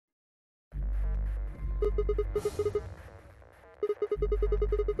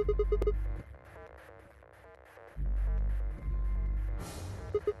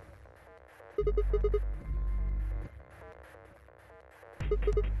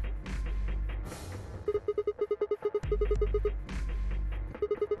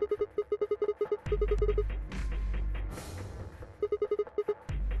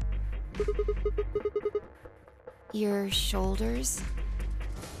Your shoulders?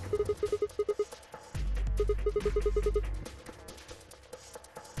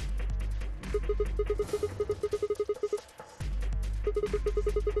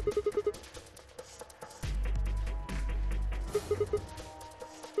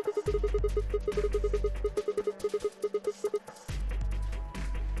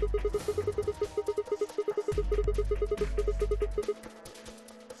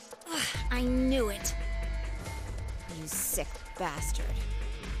 Ugh, I knew it. You sick bastard.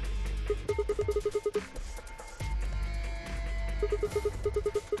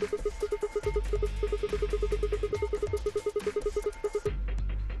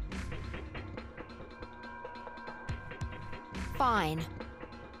 Fine.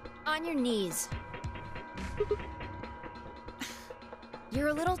 On your knees. You're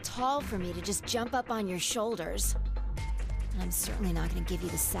a little tall for me to just jump up on your shoulders. And I'm certainly not going to give you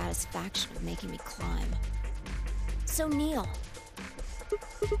the satisfaction of making me climb. So kneel.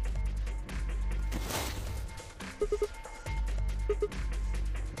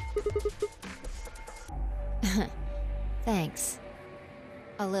 Thanks.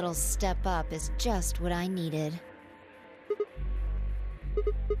 A little step up is just what I needed.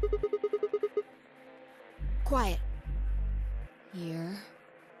 Quiet. Here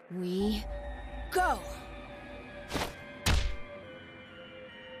we go!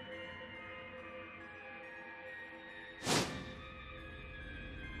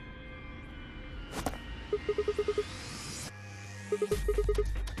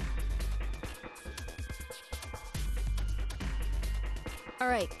 All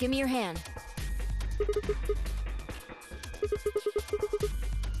right, give me your hand.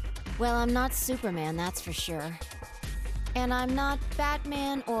 Well, I'm not Superman, that's for sure. And I'm not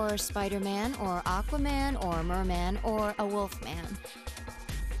Batman or Spider-Man or Aquaman or Merman or a Wolfman.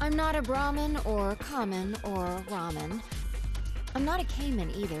 I'm not a Brahmin or Common or Ramen. I'm not a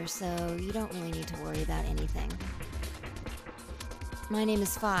Cayman either, so you don't really need to worry about anything. My name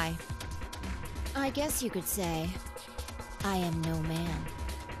is Phi. I guess you could say I am no man.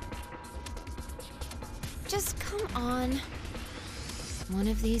 Just come on. One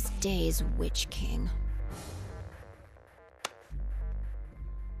of these days, Witch King.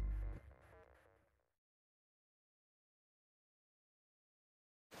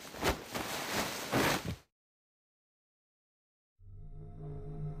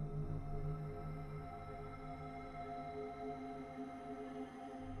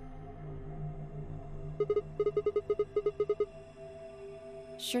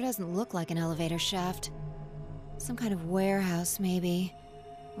 Sure doesn't look like an elevator shaft. Some kind of warehouse, maybe.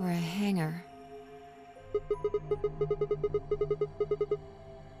 Or a hangar.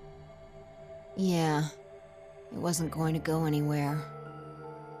 Yeah, it wasn't going to go anywhere.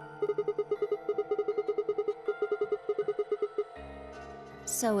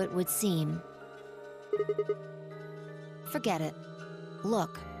 So it would seem. Forget it.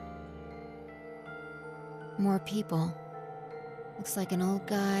 Look. More people. Looks like an old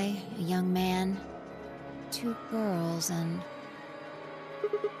guy, a young man, 2 girls, and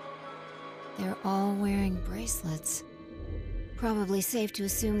they're all wearing bracelets. Probably safe to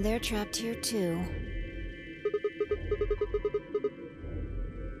assume they're trapped here too.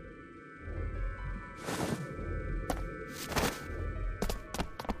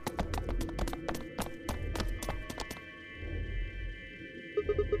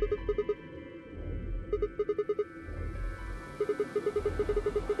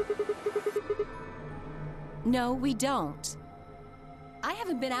 No, we don't. I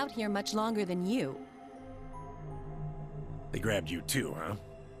haven't been out here much longer than you. They grabbed you too, huh?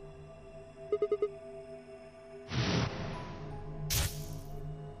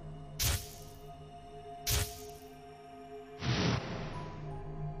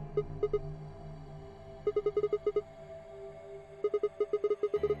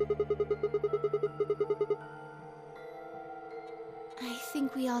 I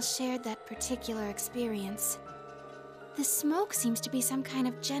think we all shared that particular experience. The smoke seems to be some kind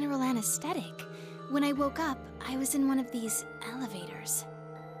of general anesthetic. When I woke up, I was in one of these elevators.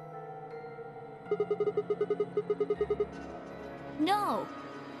 No!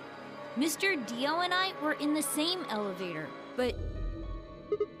 Mr. Dio and I were in the same elevator, but...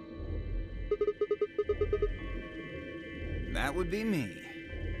 That would be me.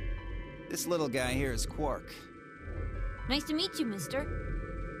 This little guy here is Quark. Nice to meet you, mister.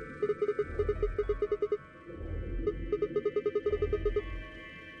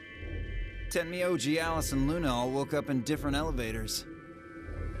 Tenmyoji, Alice, and Luna all woke up in different elevators.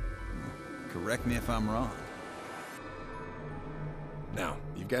 Correct me if I'm wrong. No,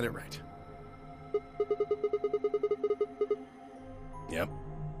 you've got it right. Yep.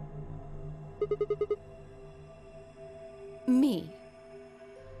 Me.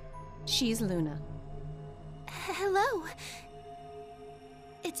 She's Luna. Hello.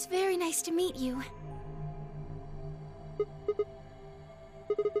 It's very nice to meet you.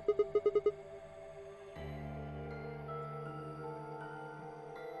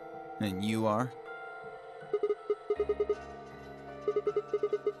 And you are?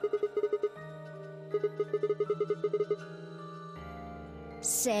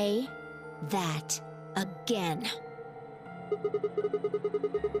 Say that again.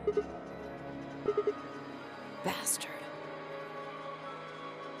 Bastard.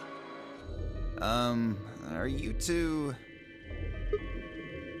 Are you two...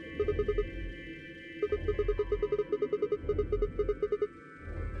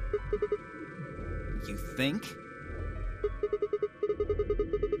 You think?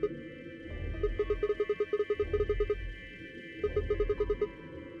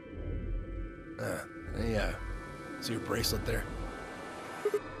 Yeah. See your bracelet there?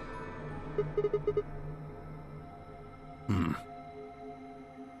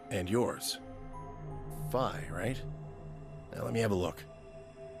 And yours. Phi, right? Now let me have a look.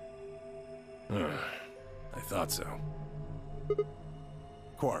 I thought so.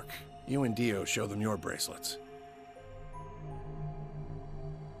 Quark, you and Dio show them your bracelets.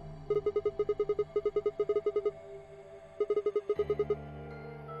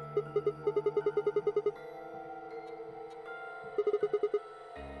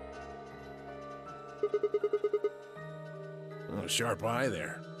 Oh, sharp eye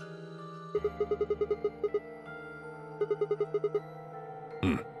there.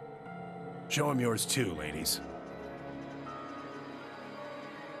 Show him yours too, ladies.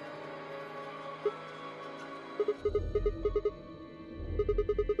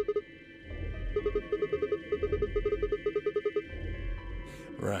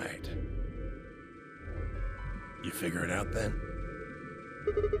 Right. You figure it out then?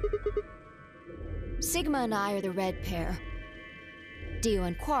 Sigma and I are the red pair. Dio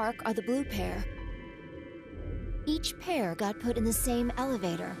and Quark are the blue pair. Each pair got put in the same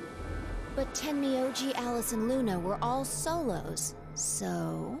elevator. But Tenmyoji, Alice, and Luna were all solos,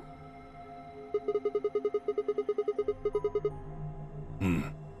 so...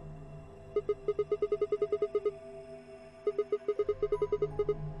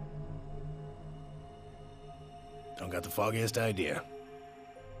 Don't got the foggiest idea.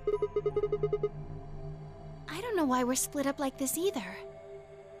 I don't know why we're split up like this either.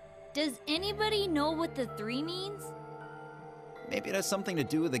 Does anybody know what the 3 means? Maybe it has something to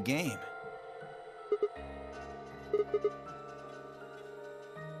do with the game.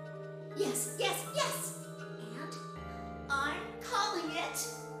 Yes, yes, yes! And I'm calling it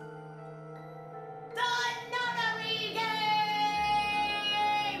the Notary Game!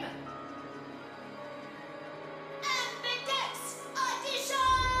 Ambidex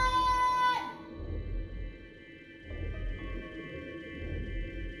Audition!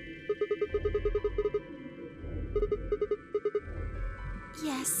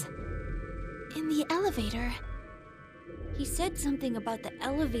 Yes. In the elevator. He said something about the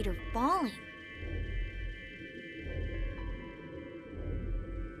elevator falling.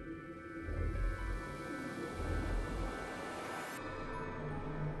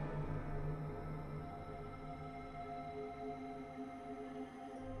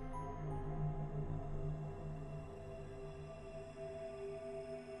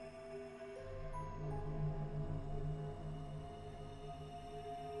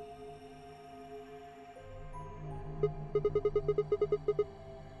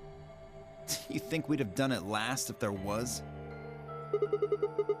 You think we'd have done it last if there was?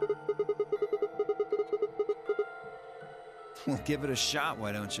 Well, give it a shot,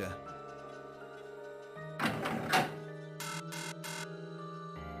 why don't you?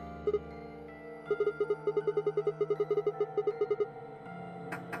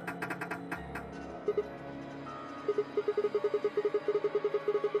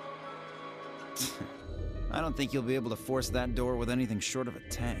 I don't think you'll be able to force that door with anything short of a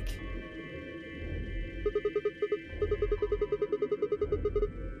tank.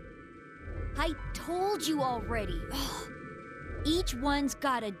 I told you already. Each one's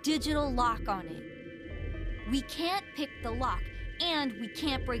got a digital lock on it. We can't pick the lock, and we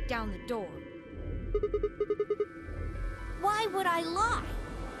can't break down the door. Why would I lie?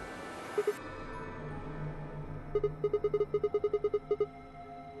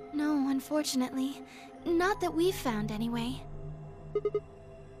 No, unfortunately. Not that we've found, anyway.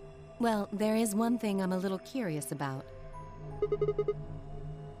 Well, there is one thing I'm a little curious about.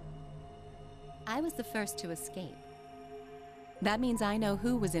 I was the first to escape. That means I know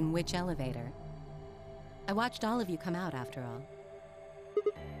who was in which elevator. I watched all of you come out, after all.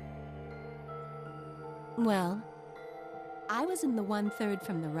 Well, I was in the 1/3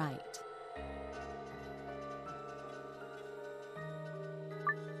 from the right.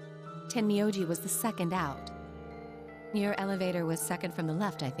 Tenmyoji was the second out. Your elevator was second from the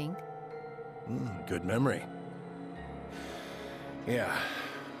left, I think. Good memory. Yeah,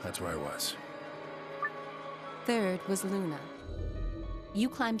 that's where I was. Third was Luna. You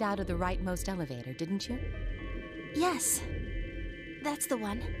climbed out of the rightmost elevator, didn't you? Yes. That's the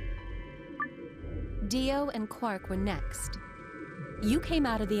one. Dio and Quark were next. You came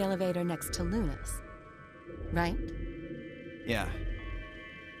out of the elevator next to Luna's, right? Yeah,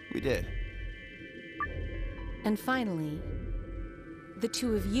 we did. And finally, the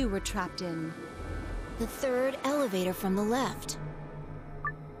two of you were trapped in... The third elevator from the left.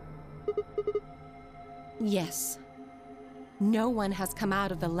 Yes. No one has come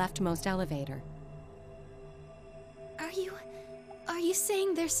out of the leftmost elevator. Are you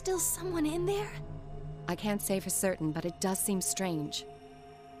saying there's still someone in there? I can't say for certain, but it does seem strange.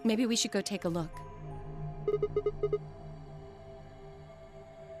 Maybe we should go take a look.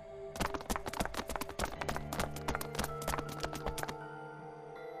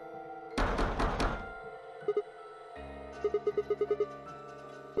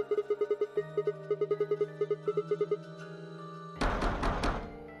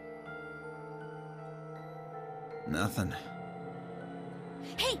 Nothing.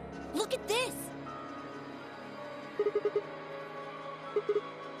 Hey, look at this!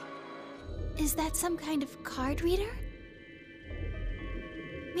 Is that some kind of card reader?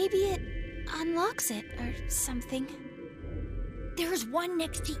 Maybe it unlocks it or something. There's one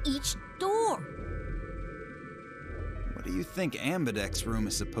next to each door. What do you think Ambidex room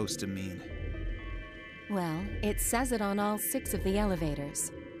is supposed to mean? Well, it says it on all 6 of the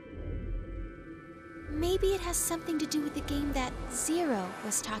elevators. Maybe it has something to do with the game that Zero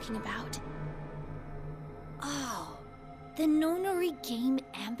was talking about. Oh, the Nonary Game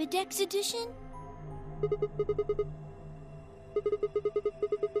Ambidex Edition?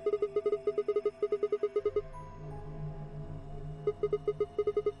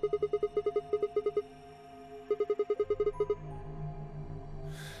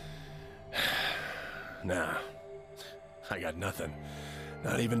 Nah, I got nothing.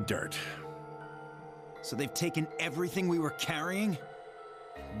 Not even dirt. So they've taken everything we were carrying?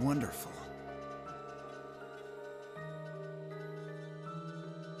 Wonderful.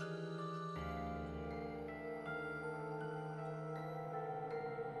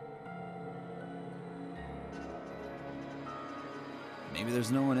 Maybe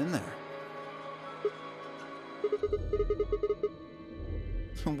there's no one in there.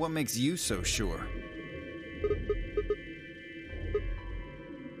 What makes you so sure?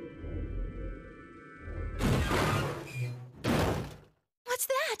 What's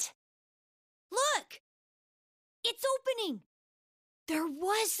that? Look! It's opening! There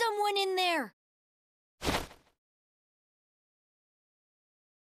was someone in there!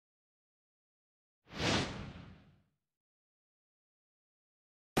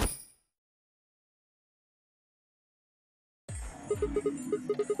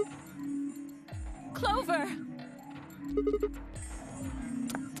 Clover!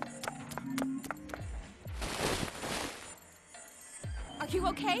 Are you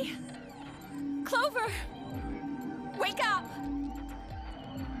okay? Clover! Wake up!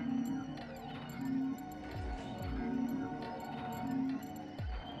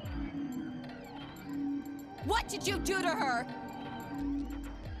 What did you do to her?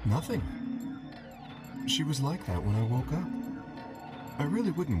 Nothing. She was like that when I woke up. I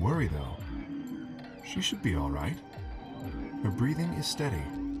really wouldn't worry, though. She should be all right. Her breathing is steady.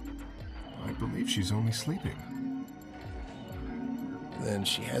 I believe she's only sleeping. Then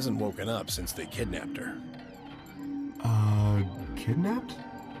she hasn't woken up since they kidnapped her. Kidnapped?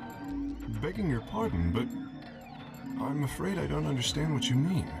 Begging your pardon, but I'm afraid I don't understand what you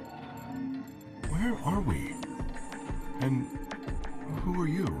mean. Where are we? And who are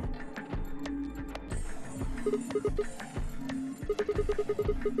you?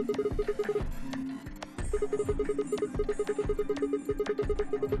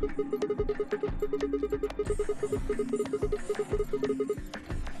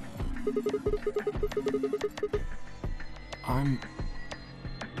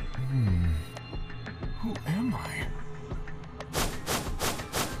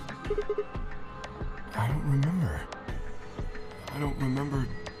 I don't remember. I don't remember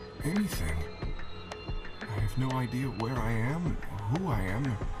anything. I have no idea where I am, who I am,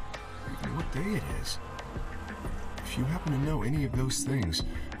 or even what day it is. If you happen to know any of those things,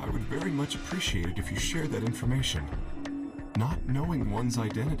 I would very much appreciate it if you shared that information. Not knowing one's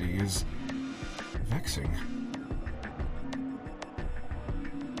identity is vexing.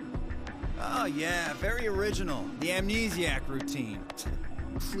 Oh yeah, very original. The amnesiac routine.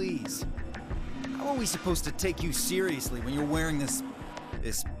 Please. How are we supposed to take you seriously when you're wearing this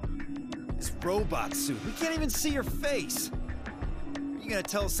robot suit? We can't even see your face. Are you gonna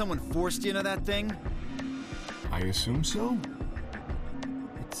tell us someone forced you into that thing? I assume so.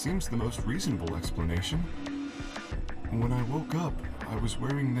 It seems the most reasonable explanation. When I woke up, I was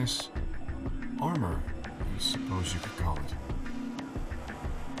wearing this armor, I suppose you could call it.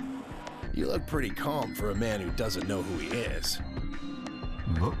 You look pretty calm for a man who doesn't know who he is.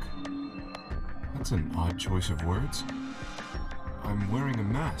 Look? That's an odd choice of words. I'm wearing a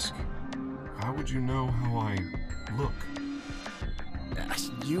mask. How would you know how I look?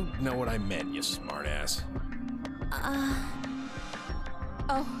 You know what I meant, you smartass.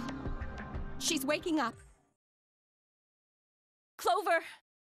 Oh. She's waking up. Clover!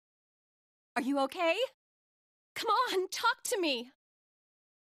 Are you okay? Come on, talk to me!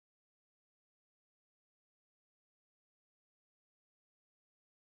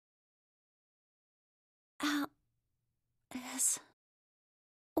 Alice,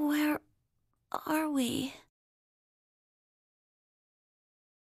 where are we?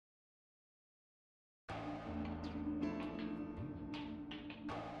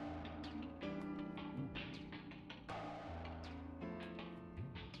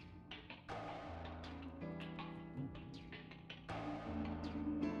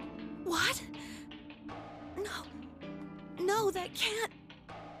 What? No, that can't.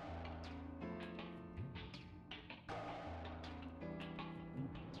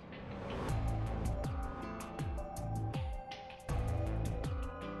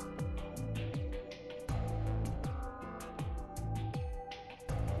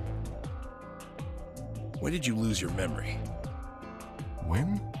 When did you lose your memory?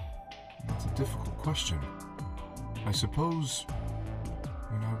 When? That's a difficult question. I suppose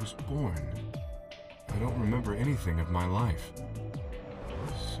when I was born. I don't remember anything of my life.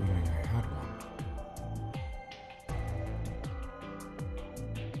 Assuming I had one.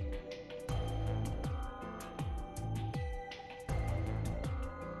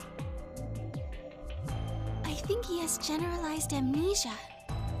 I think he has generalized amnesia.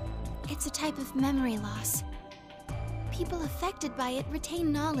 It's a type of memory loss. People affected by it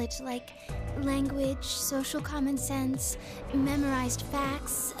retain knowledge like language, social common sense, memorized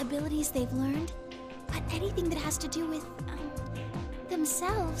facts, abilities they've learned. But anything that has to do with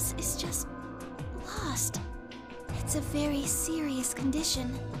themselves is just lost. It's a very serious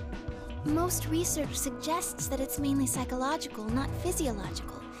condition. Most research suggests that it's mainly psychological, not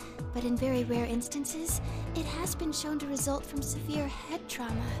physiological. But in very rare instances, it has been shown to result from severe head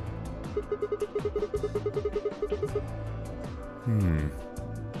trauma.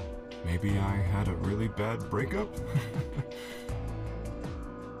 Maybe I had a really bad breakup?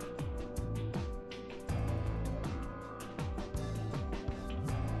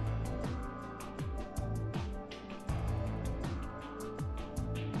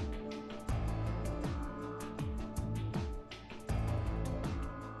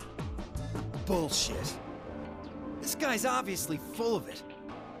 Bullshit. This guy's obviously full of it.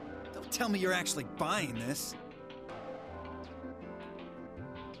 Don't tell me you're actually buying this.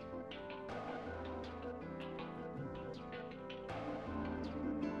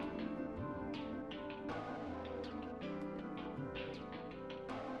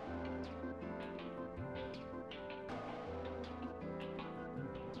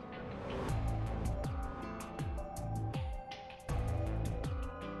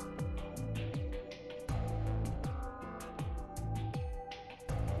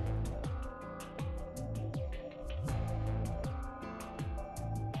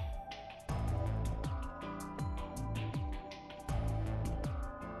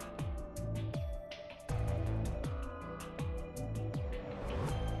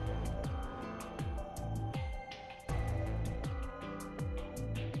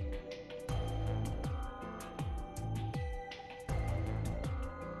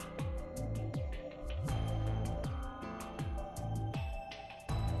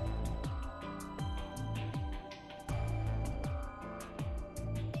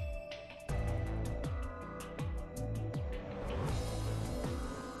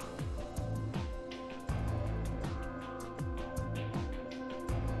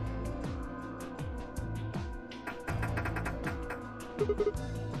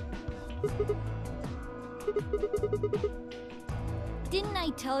 Didn't I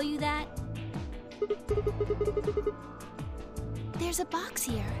tell you that? There's a box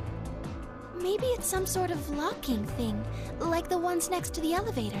here. Maybe it's some sort of locking thing, like the ones next to the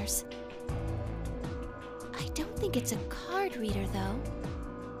elevators. I don't think it's a card reader, though.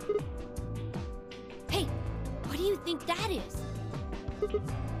 Hey, what do you think that is?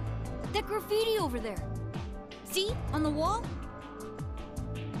 That graffiti over there. See? On the wall?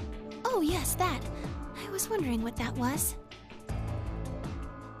 Oh, yes, that. I was wondering what that was.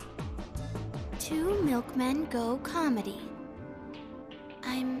 Two Milkmen Go Comedy.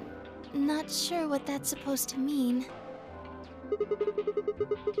 I'm not sure what that's supposed to mean.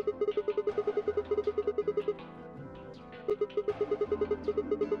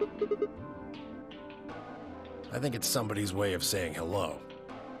 I think it's somebody's way of saying hello.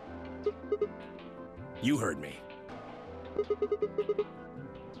 You heard me.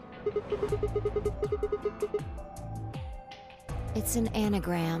 It's an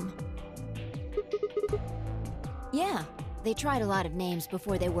anagram. Yeah, they tried a lot of names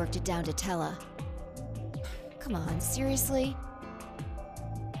before they worked it down to Tella. Come on, seriously?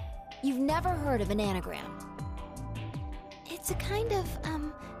 You've never heard of an anagram? It's a kind of,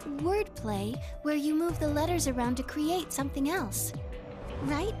 wordplay where you move the letters around to create something else.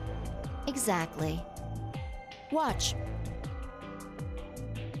 Right? Exactly. Watch.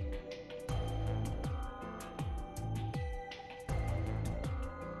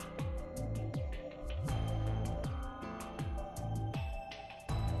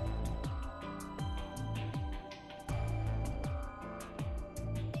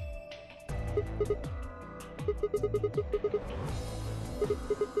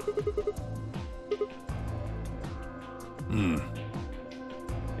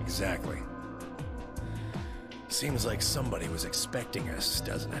 Exactly. Seems like somebody was expecting us,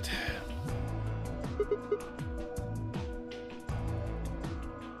 doesn't it?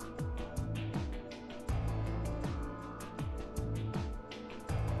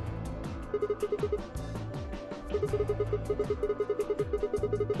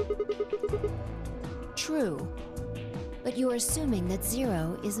 True. But you're assuming that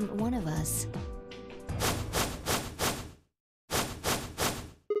Zero isn't one of us.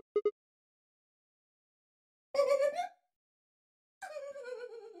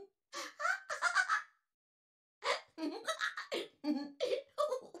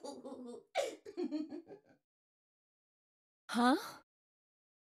 Huh?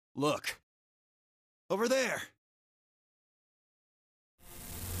 Look. Over there.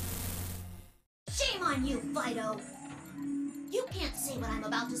 Shame on you, Vito. You can't say what I'm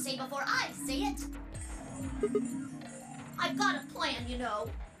about to say before I say it. I've got a plan, you know.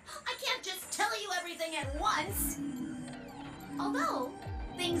 I can't just tell you everything at once. Although,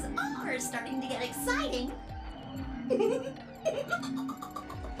 things are starting to get exciting.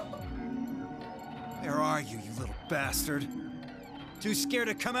 Where are you, you little bastard? Too scared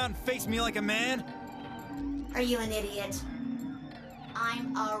to come out and face me like a man? Are you an idiot?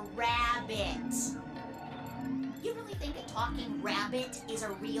 I'm a rabbit. You really think a talking rabbit is a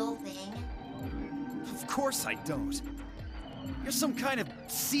real thing? Of course I don't. You're some kind of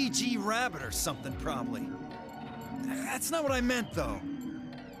CG rabbit or something, probably. That's not what I meant, though.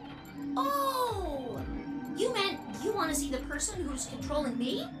 Oh! You meant you want to see the person who's controlling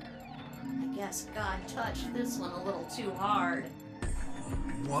me? I guess God touched this one a little too hard.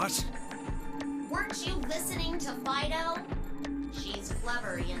 What? Weren't you listening to Fido? She's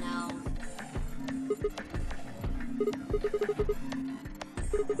clever, you know.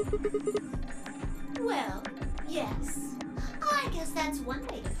 Well, yes. I guess that's one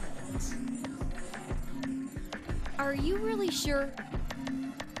way to put it. Are you really sure?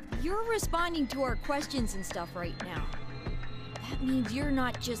 You're responding to our questions and stuff right now. That means you're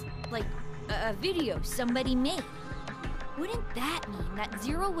not just, like, a video somebody made. Wouldn't that mean that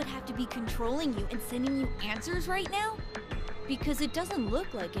Zero would have to be controlling you and sending you answers right now? Because it doesn't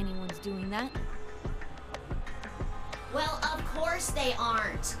look like anyone's doing that. Well, of course they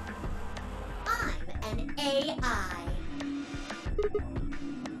aren't. I'm an AI.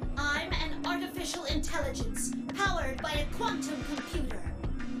 I'm an artificial intelligence powered by a quantum computer.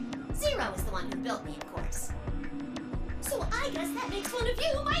 Zero is the one who built me, of course. So I guess that makes one of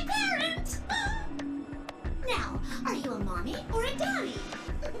you my parent! Now, are you a mommy or a daddy?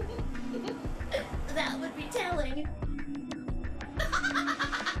 That would be telling.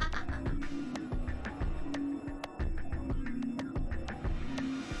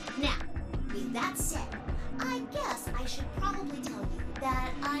 Now, with that said, I guess I should probably tell you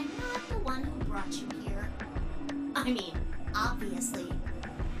that I'm not the one who brought you here. I mean, Obviously.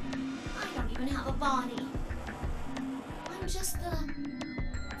 I don't even have a body. I'm just the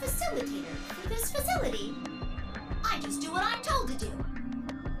facilitator for this facility. I just do what I'm told to do.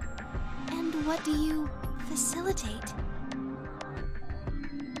 And what do you facilitate?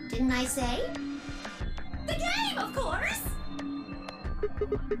 Didn't I say? The game, of course!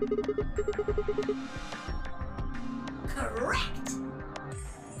 Correct!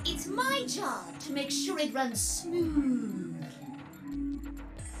 It's my job to make sure it runs smooth.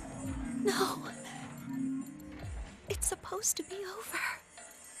 No. It's supposed to be over.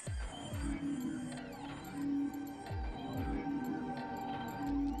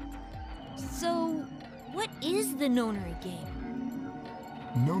 So, what is the nonary game?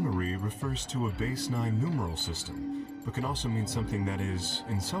 Nonary refers to a base 9 numeral system, but can also mean something that is,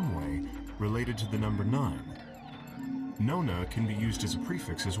 in some way, related to the number 9. Nona can be used as a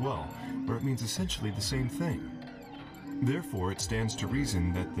prefix as well, where it means essentially the same thing. Therefore, it stands to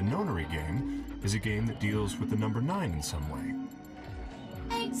reason that the nonary game is a game that deals with the number 9 in some way.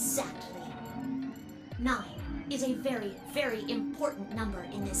 Exactly. 9 is a very, very important number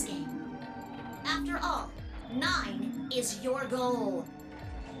in this game. After all, 9 is your goal.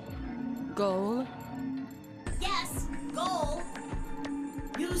 Goal? Yes, goal.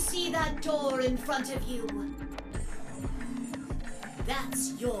 You see that door in front of you?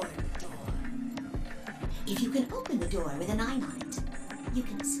 That's your door. If you can open the door with a 9 on it, you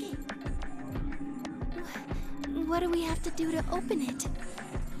can escape. What do we have to do to open it?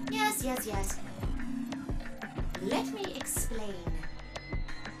 Yes. Let me explain.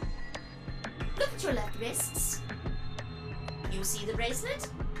 Look at your left wrists. You see the bracelet?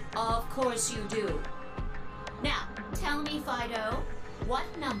 Of course you do. Now, tell me, Fido, what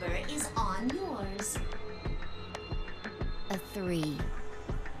number is on yours? A 3.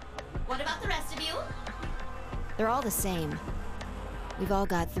 What about the rest of you? They're all the same. We've all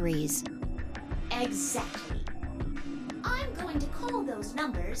got 3s. Exactly. I'm going to call those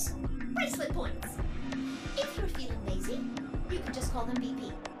numbers bracelet points. If you're feeling lazy, you can just call them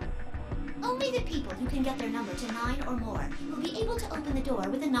BP. Only the people who can get their number to 9 or more will be able to open the door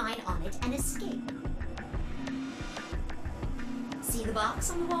with a 9 on it and escape. See the box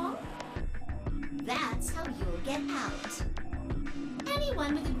on the wall? That's how you'll get out.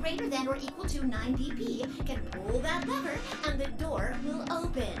 Anyone with a greater than or equal to 9 BP can pull that lever and the door will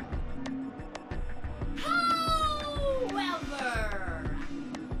open. However,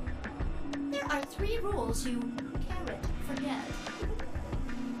 there are 3 rules you can't forget.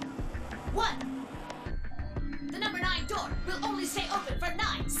 1. The number 9 door will only stay open for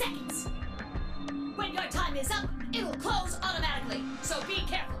 9 seconds. When your time is up, it'll close automatically, so be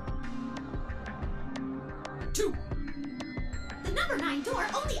careful. 2. The number 9 door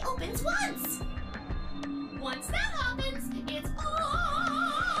only opens once. Once that happens, it's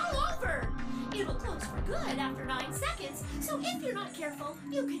all over. It'll close for good after 9 seconds, so if you're not careful,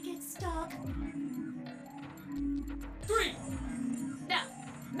 you could get stuck. 3. Now,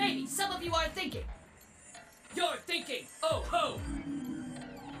 maybe some of you are thinking. You're thinking, oh ho!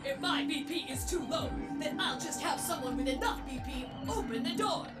 If my BP is too low, then I'll just have someone with enough BP open the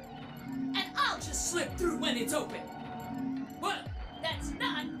door. And I'll just slip through when it's open. Well, that's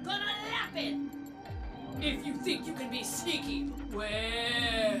not gonna happen. If you think you can be sneaky,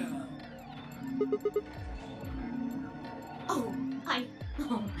 well... I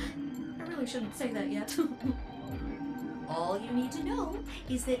really shouldn't say that yet. All you need to know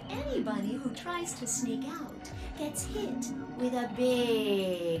is that anybody who tries to sneak out gets hit with a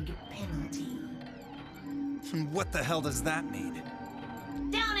big penalty. What the hell does that mean?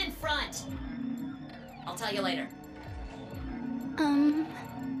 Down in front! I'll tell you later.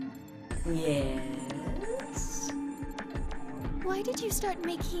 Yes? Why did you start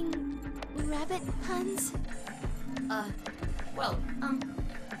making rabbit puns?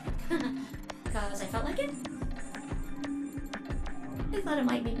 Because I felt like it. I thought it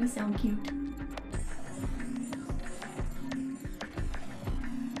might make me sound cute.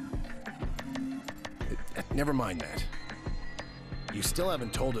 Never mind that. You still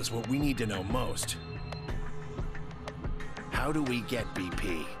haven't told us what we need to know most. How do we get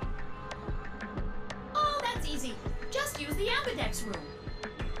BP? Oh, that's easy. Just use the Ambidex room.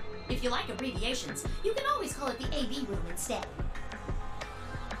 If you like abbreviations, you can always call it the AB room instead.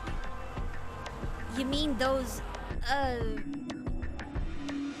 You mean those,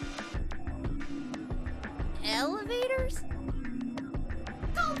 elevators?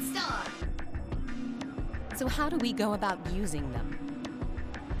 Gold Star! So how do we go about using them?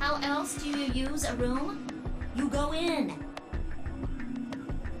 How else do you use a room? You go in.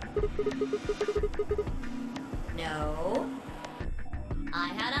 No. I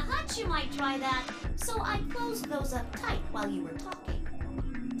had a hunch you might try that, so I closed those up tight while you were talking.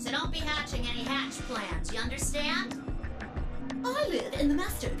 So don't be hatching any hatch plans, you understand? I live in the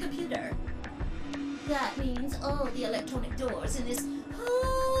master computer. That means all the electronic doors in this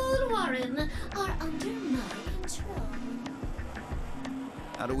whole warren are under my control.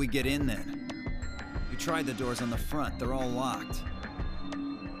 How do we get in then? We tried the doors on the front. They're all locked.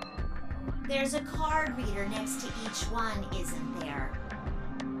 There's a card reader next to each one, isn't there?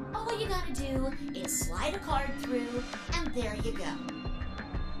 All you gotta do is slide a card through, and there you go.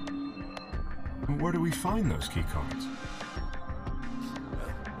 Where do we find those key cards?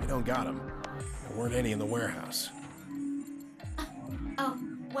 Well, we don't got them. There weren't any in the warehouse. Oh,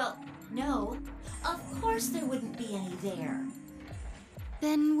 well, no. Of course there wouldn't be any there.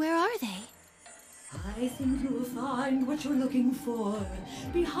 Then where are they? I think you'll find what you're looking for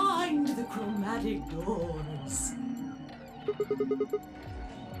behind the chromatic doors.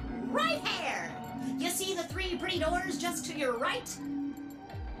 Right here! You see the three pretty doors just to your right?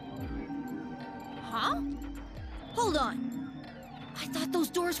 Huh? Hold on. I thought those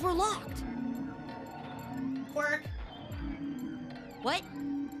doors were locked. Quirk, What?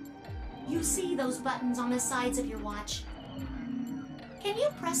 you see those buttons on the sides of your watch? Can you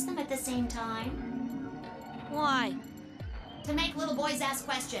press them at the same time? Why? To make little boys ask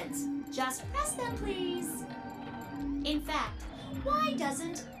questions. Just press them, please. In fact, why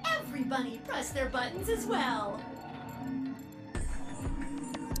doesn't everybody press their buttons as well?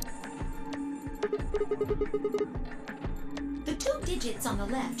 The 2 digits on the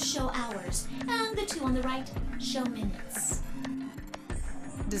left show hours, and the 2 on the right show minutes.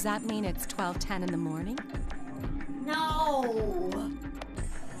 Does that mean it's 12:10 in the morning? No!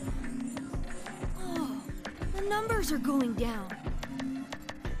 Oh, the numbers are going down.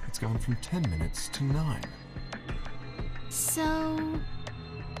 It's gone from 10 minutes to 9. So...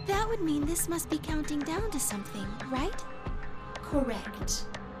 that would mean this must be counting down to something, right? Correct.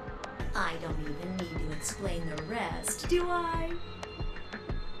 I don't even need to explain the rest, do I?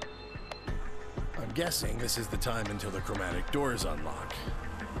 I'm guessing this is the time until the chromatic doors unlock.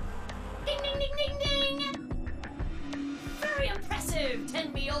 Ding, ding, ding, ding, ding! Very impressive,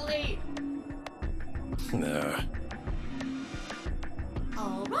 Tenbioli!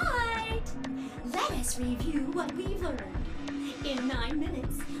 All right, let us review what we've learned. In 9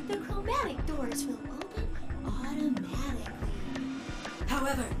 minutes, the chromatic doors will open automatically.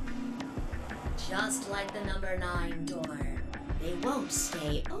 However, just like the number 9 door, they won't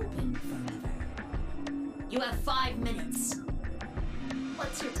stay open forever. You have 5 minutes.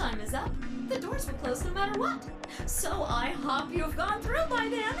 Once your time is up, the doors will close no matter what. So I hope you've gone through by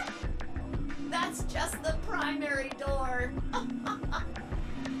then. That's just the primary door.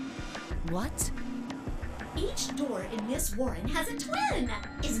 What? Each door in this warren has a twin.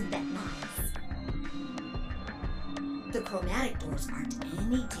 Isn't that nice? The chromatic doors aren't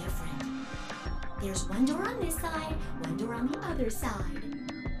any different. There's one door on this side, one door on the other side.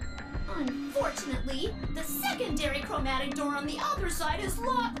 Unfortunately, the secondary chromatic door on the other side is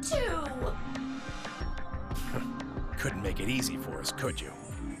locked too. Couldn't make it easy for us, could you?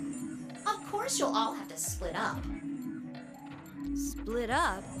 Of course you'll all have to split up. Split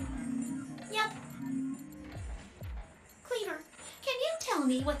up? Yep. Cleaver, can you tell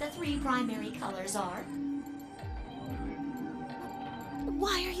me what the 3 primary colors are?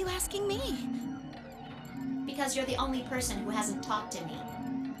 Why are you asking me? Because you're the only person who hasn't talked to me.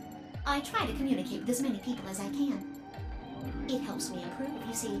 I try to communicate with as many people as I can. It helps me improve,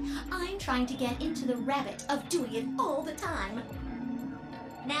 you see. I'm trying to get into the habit of doing it all the time.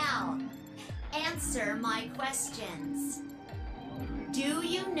 Now, answer my questions. Do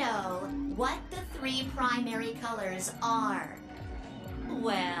you know what the 3 primary colors are?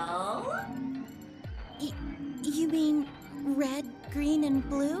 Well? You mean red, green, and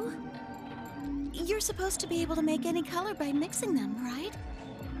blue? You're supposed to be able to make any color by mixing them, right?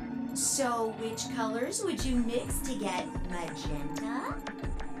 So which colors would you mix to get magenta?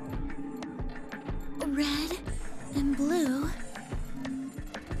 Red and blue.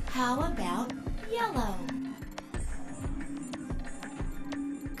 How about yellow?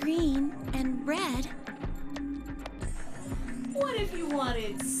 Green and red. What if you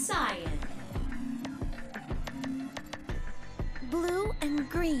wanted cyan? Blue and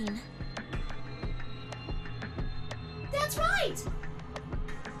green. That's right!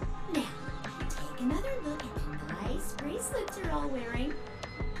 Now, take another look at the nice bracelets you're all wearing.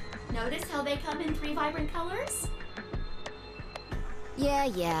 Notice how they come in 3 vibrant colors?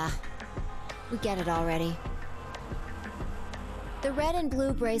 Yeah. We get it already. The red and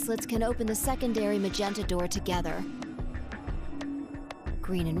blue bracelets can open the secondary magenta door together.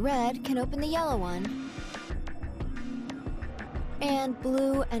 Green and red can open the yellow one. And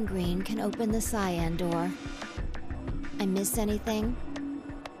blue and green can open the cyan door. I miss anything?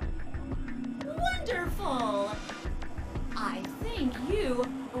 Wonderful! I think you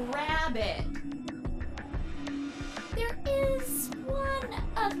grab it. There is one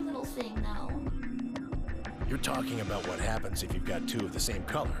other little thing, though. You're talking about what happens if you've got two of the same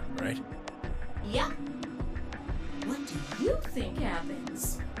color, right? Yep. What do you think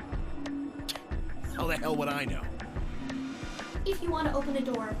happens? How the hell would I know? If you want to open a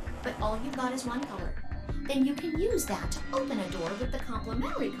door, but all you've got is one color, then you can use that to open a door with the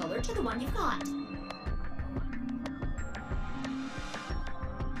complementary color to the one you've got.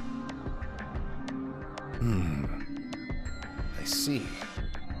 I see.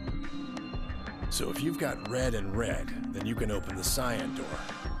 So if you've got red and red, then you can open the cyan door.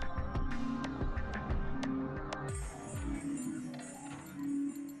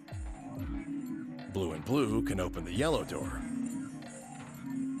 Blue and blue can open the yellow door.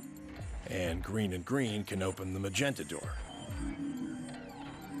 And green can open the magenta door.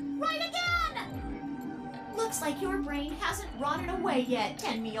 Right again! Looks like your brain hasn't rotted away yet,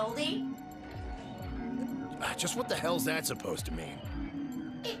 Tenmi-oldie. Just what the hell's that supposed to mean?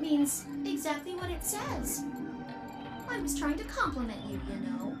 It means exactly what it says. I was trying to compliment you, you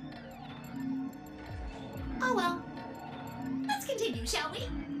know. Oh well. Let's continue, shall we?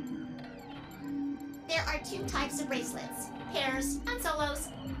 There are two types of bracelets, pairs and solos.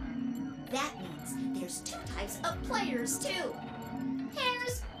 That means there's two types of players, too.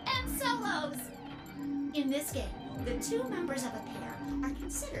 Pairs and solos. In this game, the two members of a pair are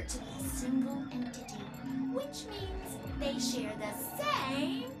considered to be a single entity, which means they share the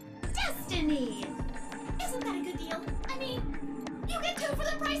same destiny. Isn't that a good deal? I mean, you get two for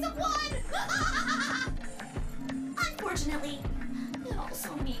the price of one! Unfortunately, it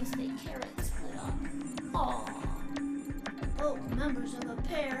also means they can't split up. Aww. Both members of a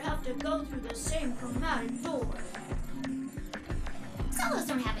pair have to go through the same chromatic door. Solos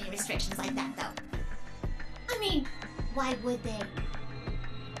don't have any restrictions like that, though. I mean, why would they?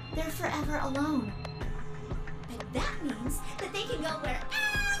 They're forever alone. But that means that they can go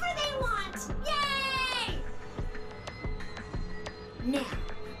wherever they want! Yay! Now,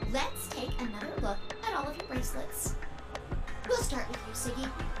 let's take another look at all of your bracelets. We'll start with you, Siggy.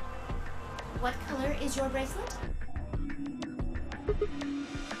 What color is your bracelet?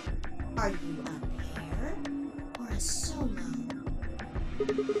 Are you a pair or a solo?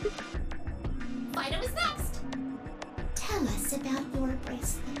 Vita is next! Tell us about your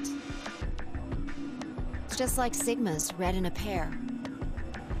bracelet. It's just like Sigma's, red in a pair.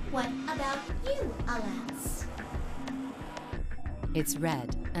 What about you, Alas? It's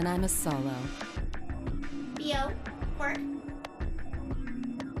red, and I'm a solo. Theo, Quirk?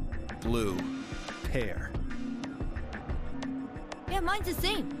 Blue. Pair. Yeah, mine's the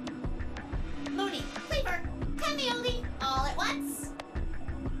same. Moody, Cleaver, Tenmi-oldie, all at once?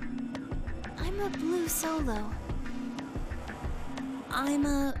 I'm a blue solo. I'm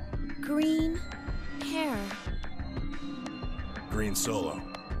a green pair. Green solo.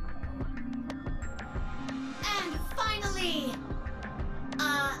 And finally,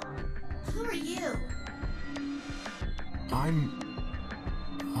 who are you?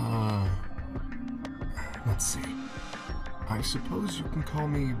 Let's see. I suppose you can call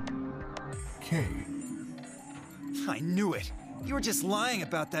me Kay. I knew it. You were just lying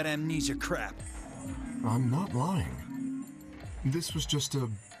about that amnesia crap. I'm not lying. This was just a...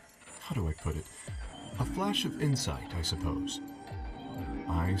 how do I put it? A flash of insight, I suppose.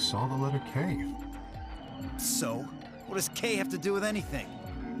 I saw the letter K. So, what does K have to do with anything?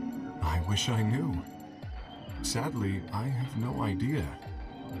 I wish I knew. Sadly, I have no idea.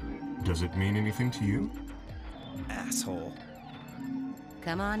 Does it mean anything to you? Asshole.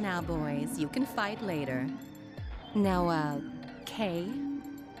 Come on now, boys. You can fight later. Now, Kay?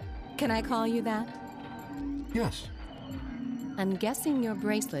 Can I call you that? Yes, I'm guessing your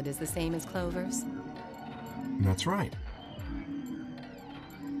bracelet is the same as Clover's. that's right.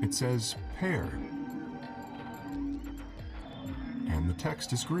 It says pair. And the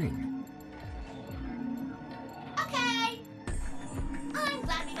text is green. Okay! I'm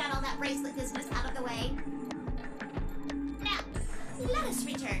glad we got all that bracelet business out of the way. Now, let us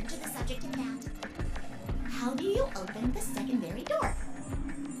return to the subject at hand. How do you open the secondary door?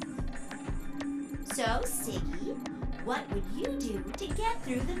 So, Siggy, what would you do to get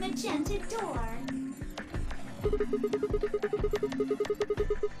through the magenta door?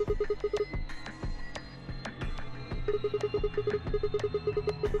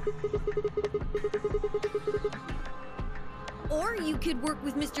 Or you could work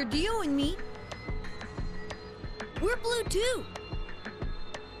with Mr. Dio and me. We're blue too.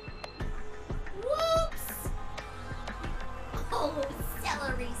 Whoops! Oh,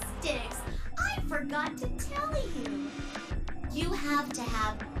 celery sticks. I forgot to tell you. You have to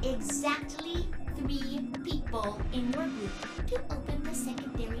have exactly 3 people in your group to open the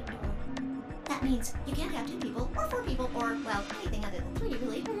secondary door. That means you can't have 2 people, or 4 people, or, well, anything other than 3,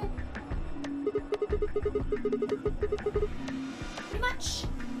 really. Pretty much.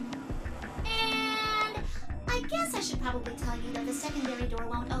 And I guess I should probably tell you that the secondary door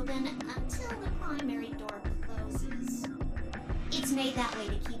won't open until the primary door closes. It's made that way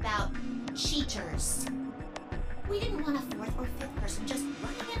to keep out cheaters. We didn't want a 4th or 5th person just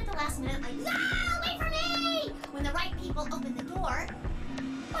running in at the last minute like, ah, wait for me! When the right people open the door.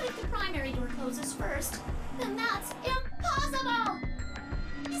 But if the primary door closes first, then that's impossible!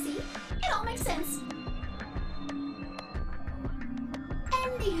 You see, it all makes sense.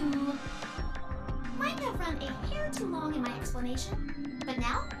 Anywho, might have run a hair too long in my explanation, but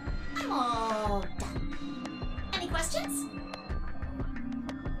now I'm all done. Any questions?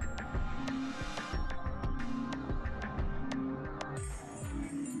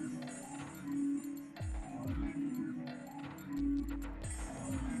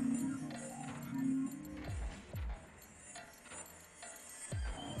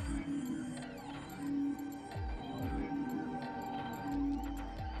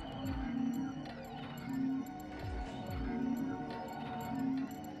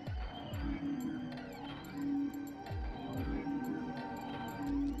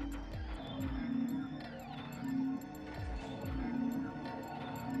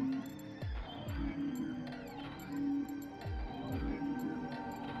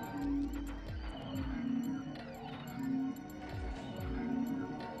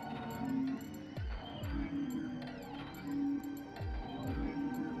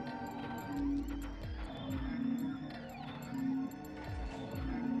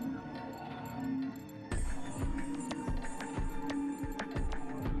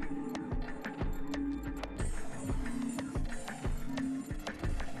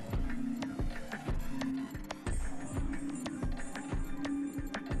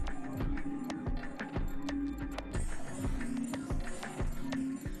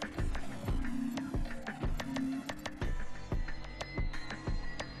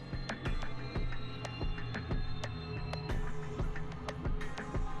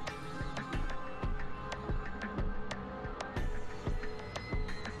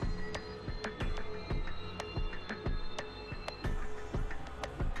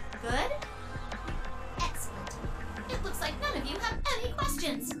 Good? Excellent. It looks like none of you have any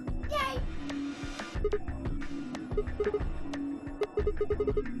questions. Yay!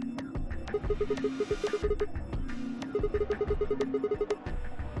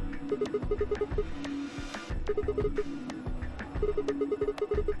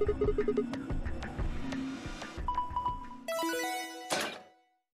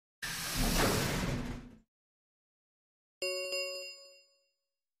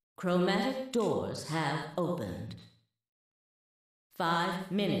 Chromatic doors have opened. 5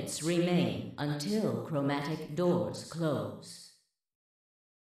 minutes remain until chromatic doors close.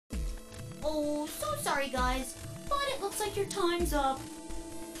 Oh, so sorry, guys, but it looks like your time's up.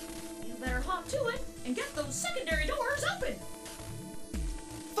 You better hop to it and get those secondary doors open.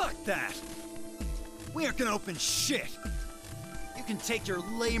 Fuck that! We aren't gonna open shit! You can take your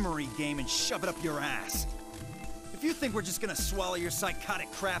lamery game and shove it up your ass. If you think we're just gonna swallow your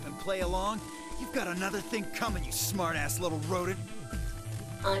psychotic crap and play along, you've got another thing coming, you smart-ass little rodent.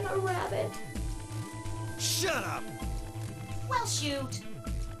 I'm a rabbit. Shut up! Well, shoot.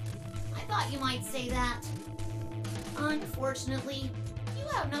 I thought you might say that. Unfortunately, you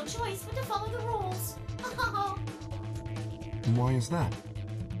have no choice but to follow the rules. Why is that?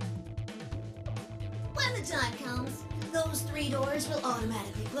 When the time comes, those 3 doors will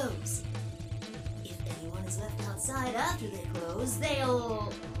automatically close. If anyone is left outside after they close,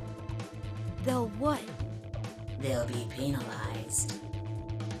 they'll what? They'll be penalized.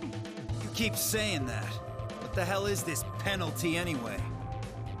 You keep saying that. What the hell is this penalty anyway?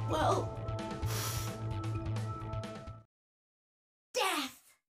 Well, death!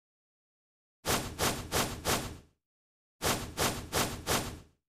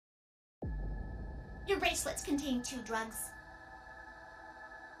 Your bracelets contain 2 drugs.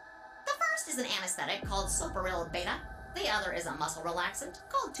 The first is an anesthetic called Soparil Beta. The other is a muscle relaxant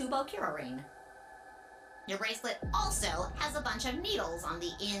called tubocurarine. Your bracelet also has a bunch of needles on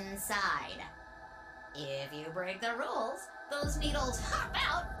the inside. If you break the rules, those needles hop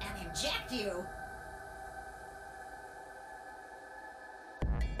out and inject you.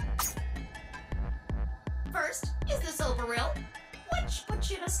 First is the Soberil, which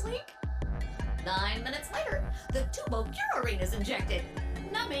puts you to sleep. 9 minutes later, the tubocurarine is injected,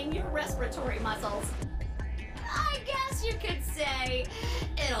 numbing your respiratory muscles. I guess you could say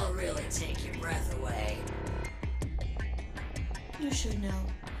it'll really take your breath away. You should know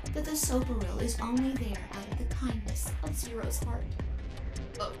that the Soberil is only there out of the kindness of Zero's heart.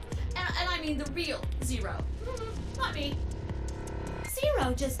 Oh, and I mean the real Zero, not me.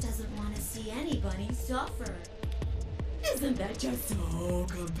 Zero just doesn't want to see anybody suffer. Isn't that just so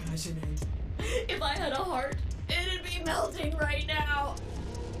compassionate? If I had a heart, it'd be melting right now.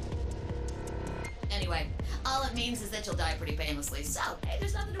 Anyway, all it means is that you'll die pretty painlessly, so hey,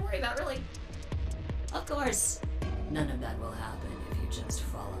 there's nothing to worry about, really. Of course, none of that will happen if you just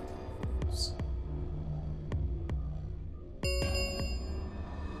follow the rules.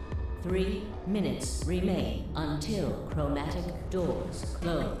 3 minutes remain until chromatic doors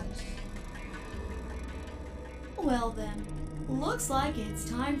close. Well then, looks like it's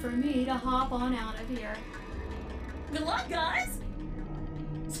time for me to hop on out of here. Good luck, guys!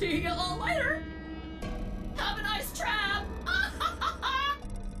 See you all later! Have a nice trap!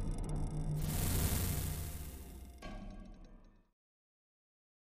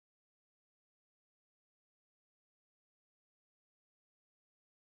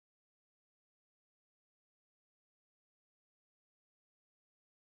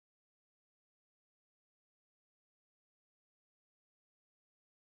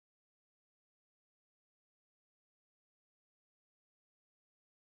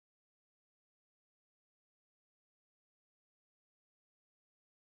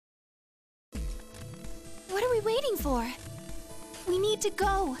 What are we waiting for? We need to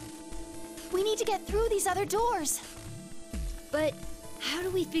go. We need to get through these other doors. But how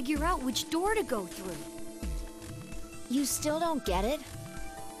do we figure out which door to go through? You still don't get it?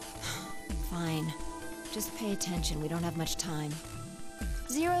 Fine. Just pay attention, we don't have much time.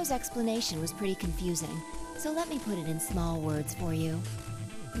 Zero's explanation was pretty confusing, so let me put it in small words for you.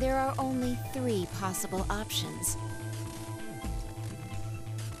 There are only 3 possible options.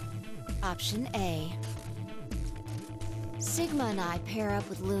 Option A. Sigma and I pair up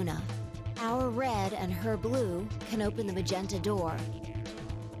with Luna. Our red and her blue can open the magenta door.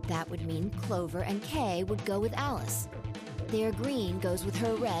 That would mean Clover and Kay would go with Alice. Their green goes with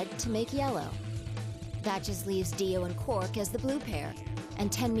her red to make yellow. That just leaves Dio and Quark as the blue pair,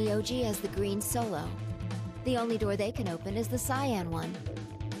 and Tenmyoji as the green solo. The only door they can open is the cyan one.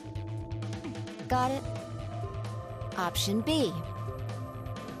 Got it? Option B.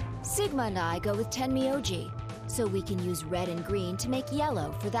 Sigma and I go with Tenmyoji, so we can use red and green to make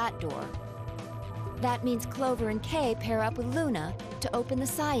yellow for that door. That means Clover and Kay pair up with Luna to open the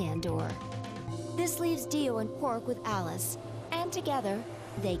cyan door. This leaves Dio and Quark with Alice, and together,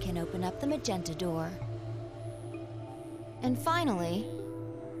 they can open up the magenta door. And finally,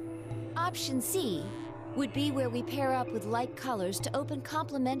 option C would be where we pair up with like colors to open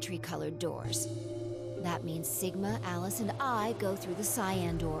complementary colored doors. That means Sigma, Alice, and I go through the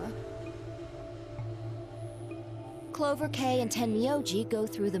cyan door. Clover, Kay, and Tenmyoji go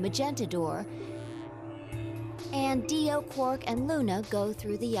through the magenta door. And Dio, Quark, and Luna go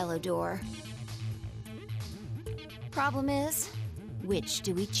through the yellow door. Problem is, which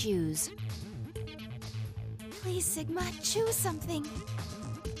do we choose? Please, Sigma, choose something.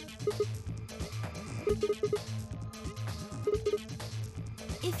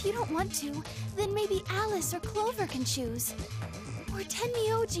 If you don't want to, then maybe Alice or Clover can choose. Or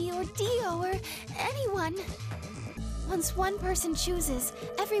Tenmyoji or Dio or anyone. Once one person chooses,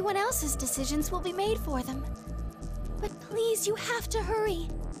 everyone else's decisions will be made for them. But please, you have to hurry.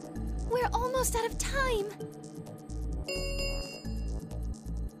 We're almost out of time.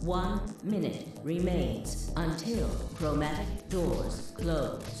 1 minute remains until chromatic doors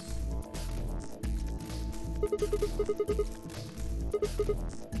close.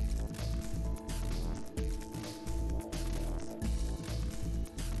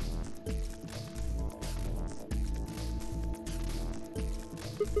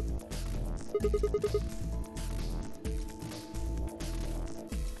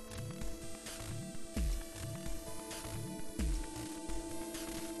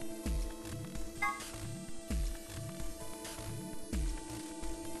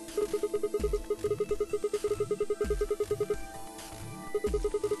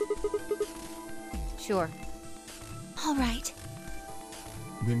 Sure. All right.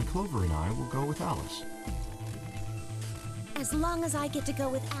 Then Clover and I will go with Alice. As long as I get to go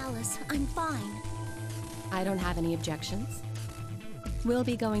with Alice, I'm fine. I don't have any objections. We'll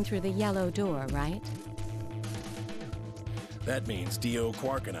be going through the yellow door, right? That means Dio,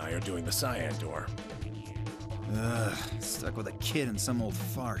 Quark, and I are doing the cyan door. Ugh, stuck with a kid and some old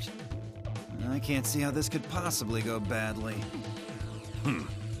fart. I can't see how this could possibly go badly.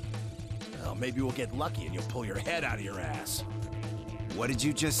 Well, maybe we'll get lucky and you'll pull your head out of your ass. What did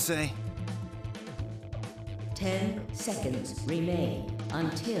you just say? 10 seconds remain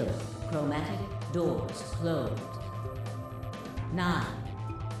until chromatic doors close. 9,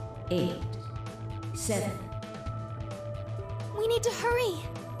 8, 7. We need to hurry.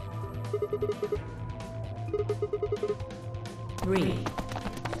 3,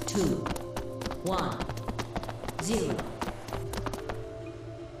 2, 1, 0.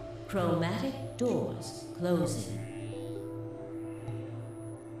 Chromatic doors closing.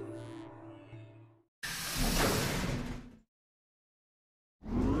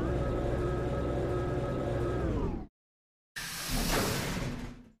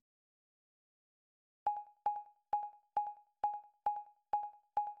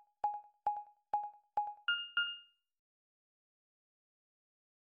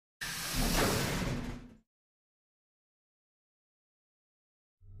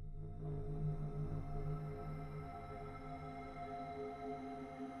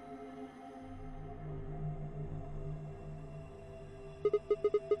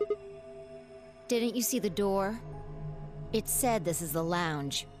 Didn't you see the door? It said this is the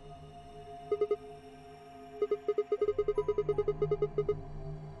lounge.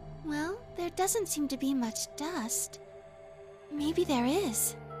 Well, there doesn't seem to be much dust. Maybe there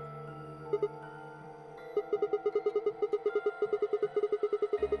is.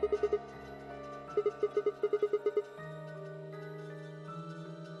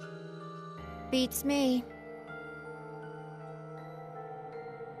 Beats me.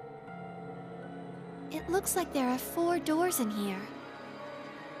 It looks like there are 4 doors in here.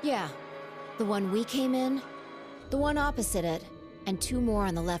 Yeah. The one we came in, the one opposite it, and 2 more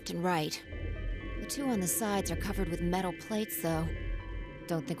on the left and right. The 2 on the sides are covered with metal plates, though.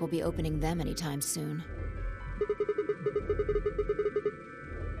 Don't think we'll be opening them anytime soon.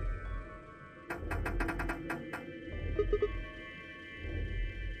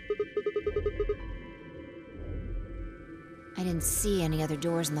 I didn't see any other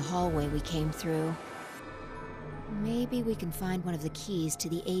doors in the hallway we came through. Maybe we can find one of the keys to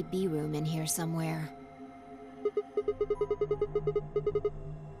the AB room in here somewhere.